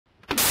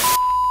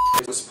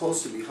was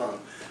supposed to be hung,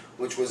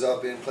 which was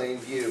up in plain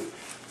view.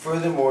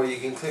 Furthermore, you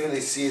can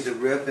clearly see the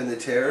rip and the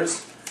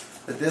tears,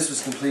 that this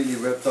was completely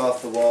ripped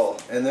off the wall.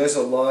 And there's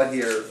a lot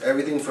here,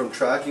 everything from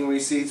tracking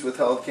receipts with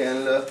Health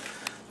Canada.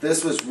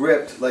 This was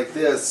ripped like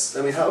this.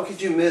 I mean, how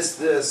could you miss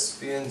this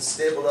being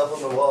stapled up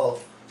on the wall?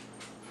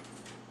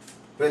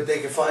 But they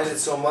could find it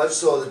so much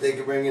so that they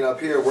could bring it up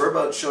here. We're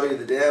about to show you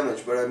the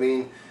damage, but I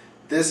mean,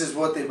 this is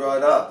what they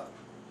brought up.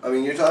 I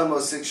mean, you're talking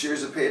about 6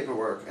 years of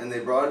paperwork, and they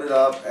brought it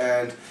up,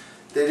 and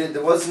they did.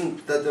 There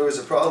wasn't that there was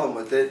a problem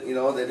with it. You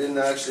know, they didn't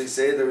actually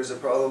say there was a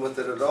problem with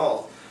it at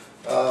all.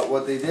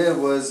 What they did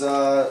was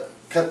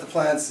cut the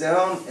plants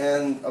down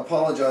and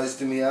apologized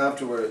to me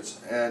afterwards,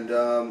 and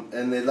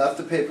they left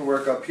the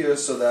paperwork up here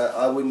so that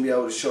I wouldn't be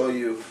able to show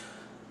you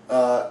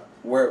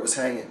where it was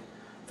hanging.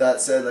 That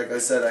said, like I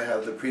said, I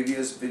have the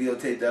previous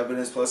videotaped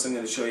evidence, plus I'm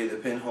going to show you the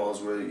pinholes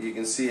where you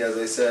can see, as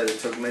I said, it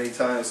took many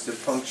times to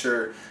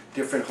puncture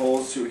different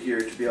holes through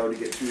here to be able to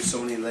get through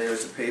so many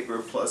layers of paper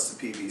plus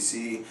the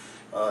PVC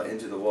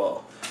into the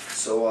wall.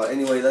 So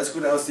anyway, let's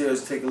go downstairs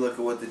and take a look at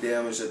what the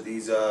damage that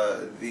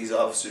these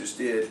officers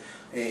did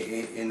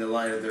in the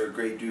line of their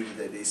great duty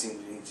that they seem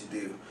to need to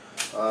do.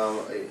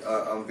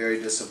 I'm very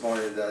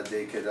disappointed that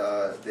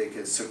they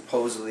could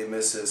supposedly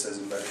miss this as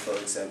a medical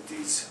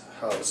exemptee's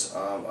house.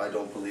 I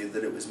don't believe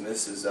that it was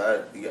missed as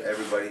that.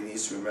 Everybody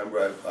needs to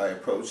remember I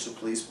approached the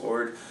police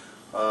board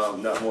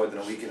not more than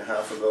a week and a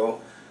half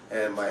ago,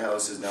 and my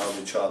house has now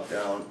been chopped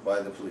down by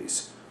the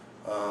police.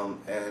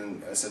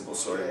 And a simple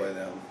story by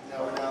them.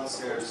 Now we're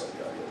downstairs.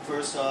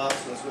 First off,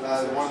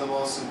 one of the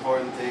most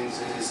important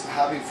things is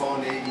having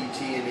phoned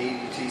ADT and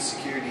ADT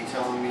security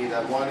telling me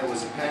that one, it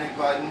was a panic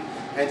button,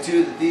 and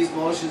two, that these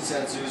motion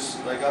sensors,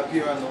 like up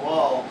here on the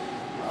wall,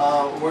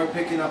 weren't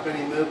picking up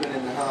any movement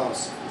in the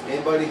house.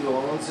 Anybody who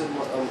owns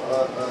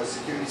a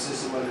security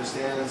system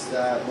understands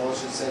that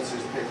motion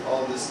sensors pick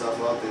all this stuff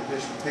up. They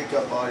pick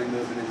up body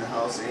movement in the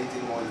house,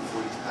 anything more than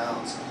 40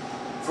 pounds.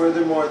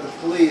 Furthermore, the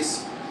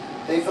police,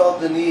 they felt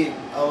the need,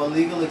 a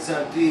legal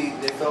exemptee,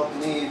 they felt the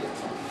need to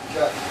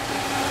cut.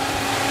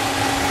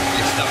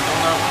 You stepped on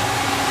that one?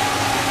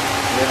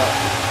 Yeah.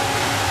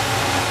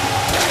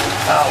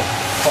 Ow,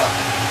 fuck.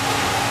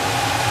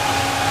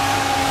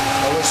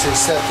 I wish they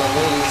stepped on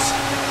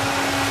these.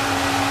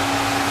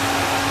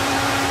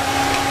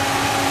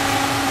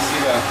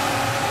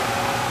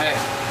 Hey.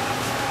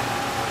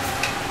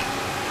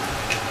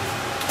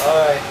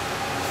 Alright.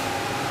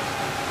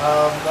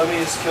 Let me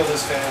just kill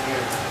this fan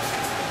here.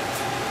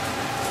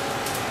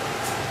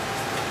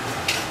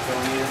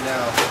 Don't need it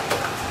now.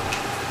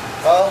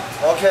 Well,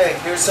 okay,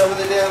 here's some of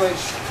the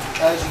damage.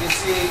 As you can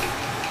see,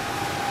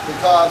 the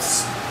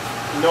cops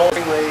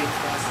knowingly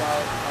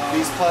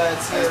these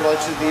plants as much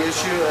of the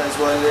issue as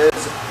what it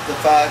is the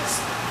facts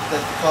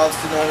that the cops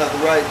do not have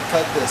the right to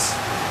cut this.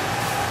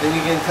 And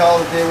you can tell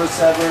that they were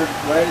severed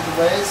right at the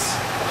base,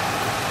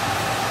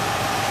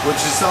 which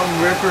is something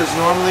rippers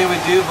normally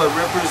would do, but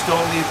rippers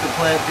don't leave the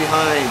plant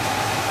behind.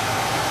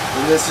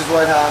 And this is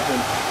what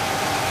happened.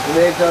 And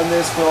they've done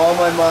this for all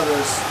my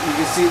mothers. You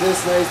can see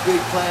this nice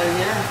big plant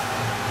here.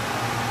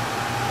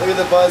 Look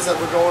at the buds that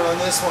were going on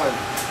this one.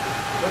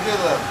 Look at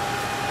them.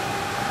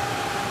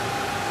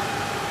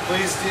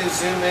 Please do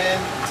zoom in,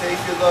 take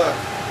a look.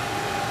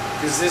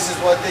 Because this is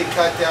what they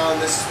cut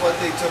down, this is what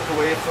they took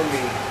away from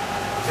me.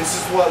 This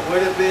is what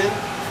would have been,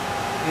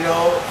 you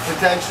know,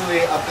 potentially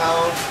a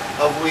pound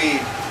of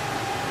weed.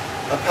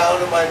 A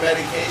pound of my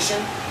medication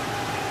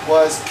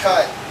was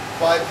cut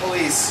by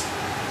police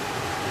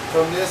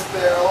from this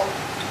barrel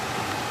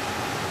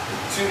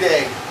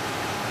today.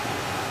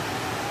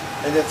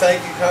 And the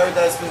thank you card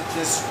that's been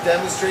just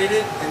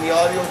demonstrated and the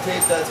audio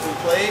tape that's been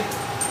played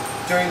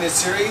during this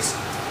series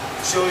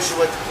shows you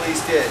what the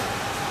police did.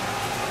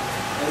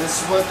 And this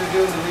is what they're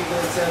doing to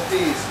legal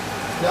exemptees.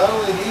 Not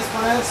only these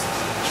plants,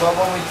 but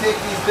when we take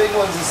these big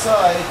ones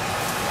aside,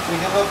 we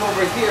can look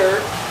over here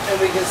and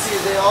we can see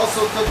they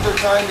also took their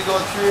time to go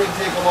through and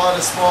take a lot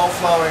of small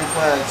flowering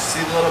plants.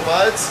 See the little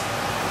buds?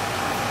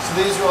 So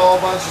these are all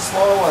a bunch of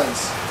small ones.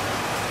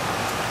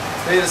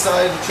 They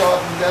decided to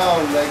chop them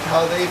down like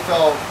how they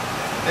felt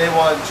they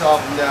wanted to chop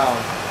them down.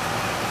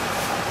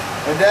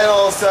 And then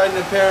all of a sudden,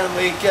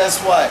 apparently, guess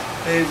what?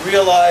 They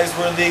realized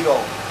we're legal.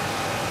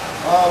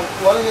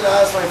 What I'm going to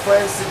ask my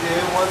friends to do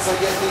once I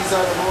get these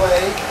out of the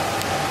way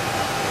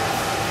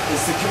is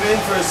to come in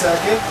for a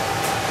second.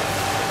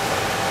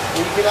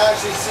 And you can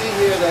actually see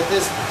here that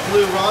this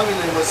blue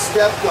Romulan was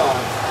stepped on.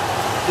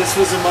 This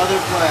was a mother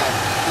plant.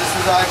 This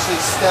was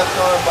actually stepped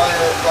on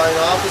by an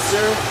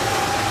officer,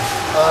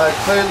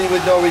 clearly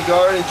with no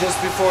regard, and just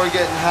before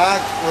getting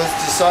hacked was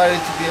decided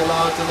to be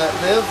allowed to let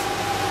live.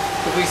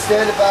 If we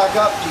stand it back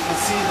up, you can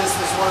see this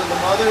was one of the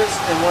mothers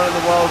and one of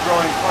the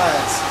well-growing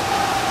plants.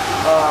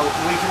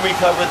 We can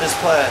recover this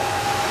plant.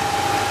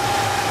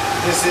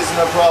 This isn't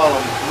a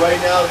problem. Right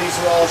now, these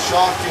are all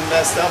shocked and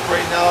messed up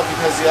right now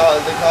because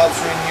the cops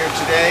are in here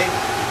today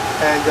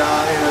and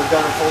have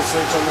done a full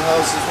search on the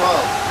house as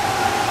well.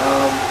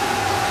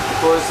 Of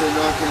course, they're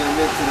not going to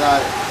admit to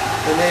that.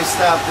 And they've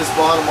snapped this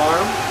bottom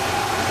arm.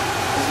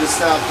 It's been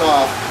snapped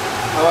off.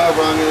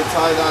 However, I'm going to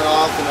tie that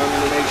off and I'm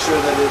going to make sure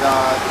that it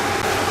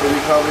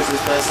recovers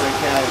as best I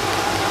can.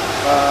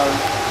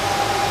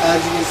 As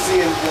you can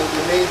see,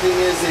 the main thing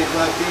is they've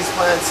left these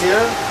plants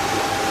here,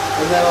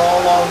 and then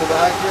all along the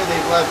back here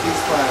they've left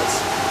these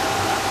plants.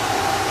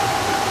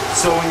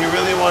 So when you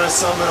really want to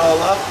sum it all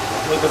up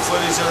with the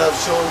footage that I've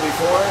shown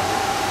before,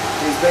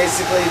 is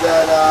basically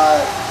that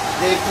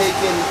they've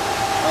taken,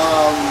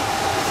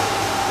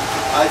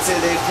 I'd say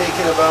they've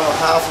taken about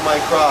half of my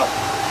crop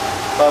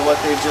by what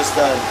they've just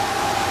done.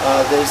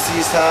 They've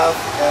seized half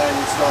and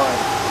it's gone.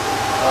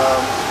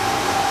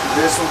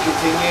 This will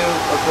continue,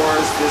 of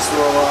course. This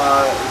will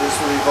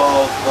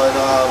evolve, but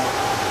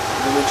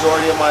the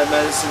majority of my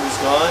medicine is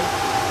gone,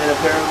 and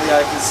apparently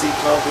I can seek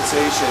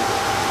compensation.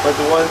 But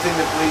the one thing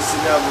the police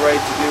didn't have a right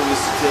to do was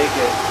to take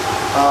it.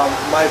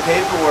 My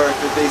paperwork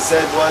that they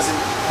said wasn't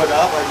put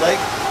up, I'd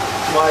like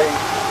my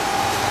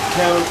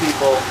camera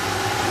people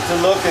to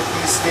look at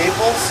these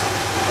staples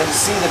and to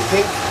see the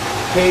pink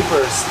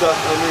paper stuck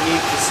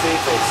underneath the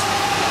staples.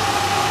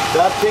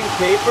 That pink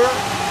paper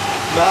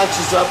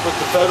matches up with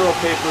the federal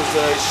papers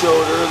that I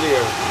showed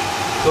earlier.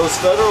 Those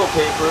federal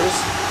papers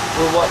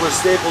were what were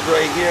stapled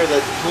right here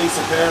that the police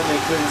apparently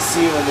couldn't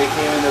see when they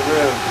came in the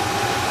room.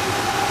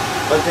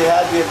 But they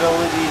had the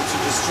ability to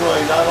destroy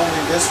not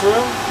only this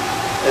room,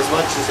 as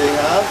much as they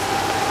have,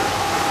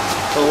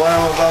 but what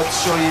I'm about to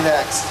show you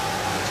next.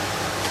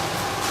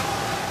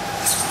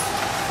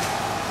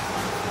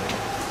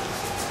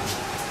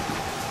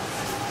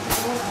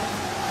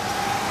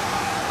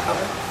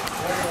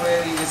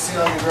 Anyway, you can see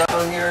on the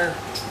ground here,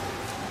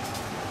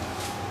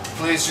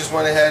 police just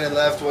went ahead and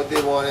left what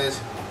they wanted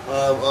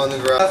on the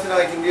ground. Nothing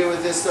I can do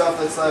with this stuff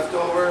that's left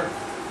over.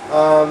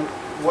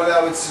 What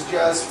I would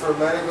suggest for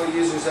medical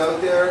users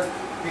out there,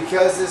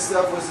 because this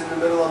stuff was in the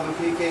middle of a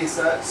PK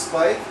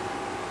spike,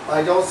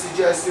 I don't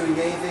suggest doing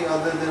anything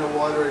other than a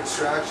water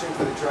extraction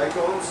for the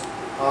trichomes.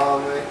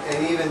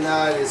 And even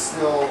that is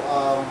still,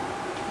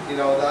 you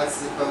know,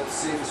 that's about the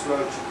safest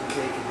route you can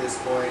take at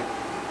this point.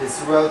 It's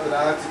the route that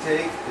I have to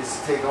take, is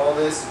to take all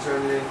this and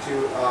turn it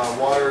into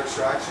water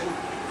extraction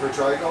for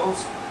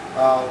trichomes,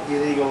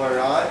 illegal or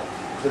not.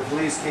 The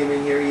police came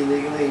in here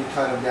illegally and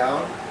cut them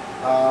down.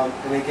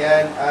 And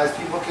again, as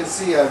people can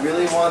see, I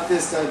really want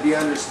this to be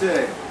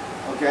understood.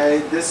 Okay,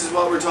 this is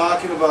what we're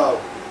talking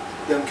about,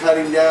 them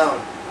cutting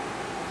down.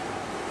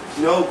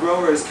 No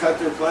growers cut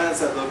their plants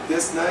that look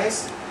this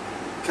nice,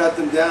 cut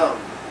them down.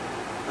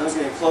 I'm just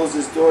going to close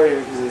this door here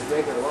because it's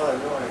making a lot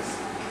of noise.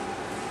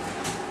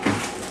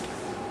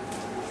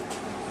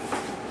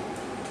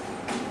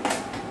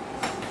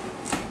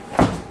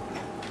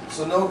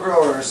 So no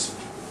growers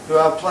who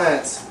have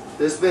plants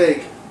this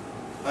big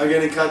are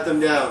going to cut them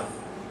down.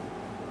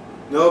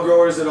 No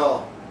growers at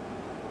all.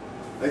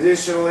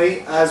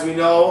 Additionally, as we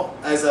know,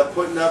 as I'm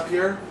putting up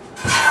here,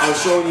 I'm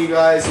showing you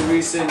guys a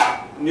recent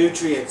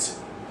nutrients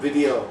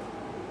video.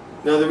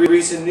 Now the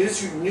recent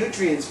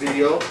nutrients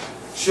video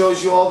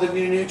shows you all the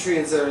new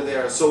nutrients that are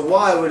there. So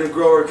why would a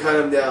grower cut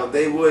them down?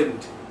 They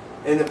wouldn't.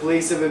 And the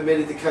police have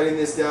admitted to cutting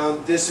this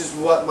down. This is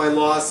what my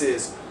loss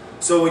is.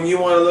 So when you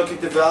want to look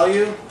at the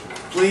value,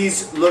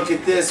 please look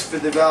at this for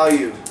the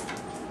value.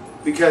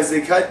 Because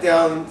they cut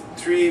down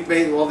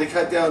they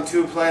cut down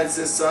 2 plants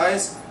this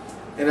size,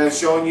 and I've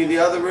shown you the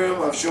other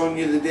room, I've shown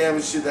you the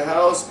damage to the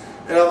house,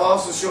 and I've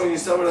also shown you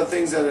some of the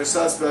things that are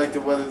suspect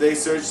of whether they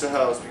searched the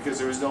house because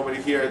there was nobody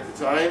here at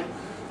the time.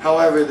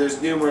 However, there's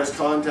numerous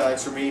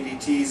contacts from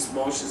ADT's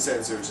motion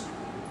sensors,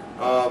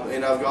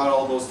 and I've got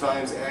all those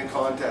times and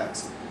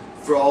contacts.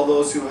 For all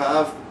those who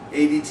have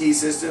ADT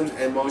systems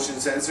and motion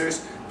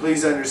sensors,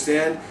 please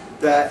understand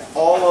that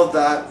all of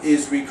that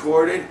is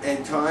recorded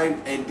and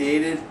timed and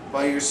dated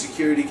by your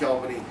security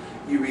company.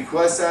 You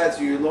request that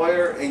through your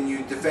lawyer and you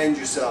defend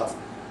yourself.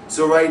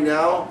 So right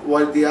now,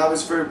 what the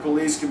Abbotsford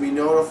Police can be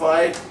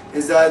notified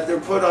is that they're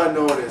put on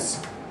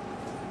notice.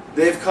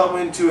 They've come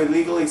into a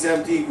legal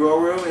exemptee grow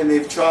room and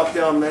they've chopped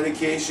down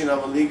medication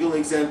of a legal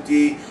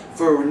exemptee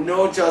for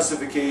no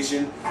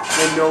justification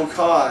and no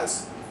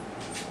cause.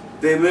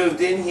 They moved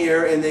in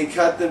here and they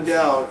cut them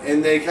down,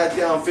 and they cut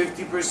down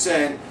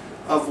 50%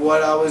 of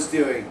what I was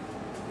doing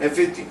and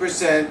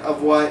 50%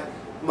 of what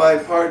my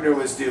partner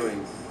was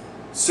doing.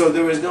 So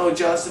there was no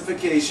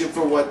justification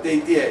for what they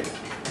did.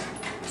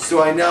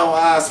 So I now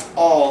ask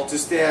all to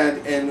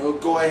stand and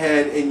go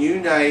ahead and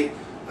unite,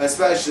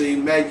 especially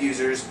med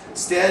users,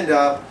 stand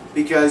up,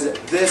 because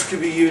this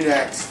could be you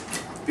next.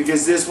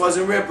 Because this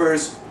wasn't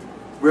rippers.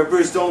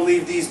 Rippers don't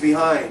leave these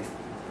behind.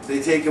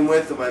 They take them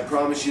with them, I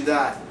promise you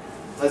that.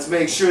 Let's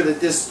make sure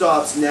that this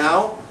stops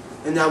now,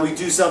 and that we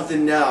do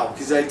something now.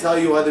 Because I tell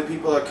you, other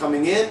people are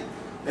coming in,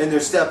 and they're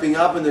stepping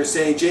up, and they're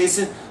saying,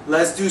 Jason,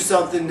 let's do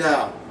something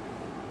now.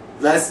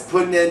 Let's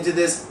put an end to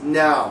this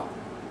now.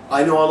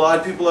 I know a lot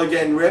of people are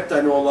getting ripped.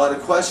 I know a lot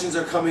of questions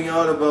are coming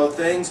out about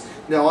things.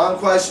 Now I'm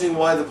questioning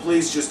why the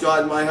police just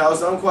got in my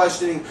house. I'm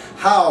questioning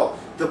how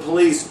the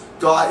police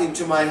got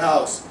into my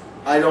house.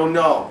 I don't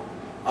know.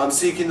 I'm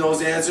seeking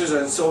those answers,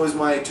 and so is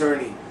my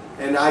attorney.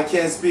 And I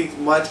can't speak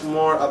much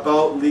more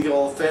about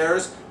legal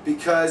affairs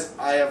because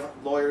I have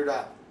lawyered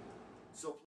up. So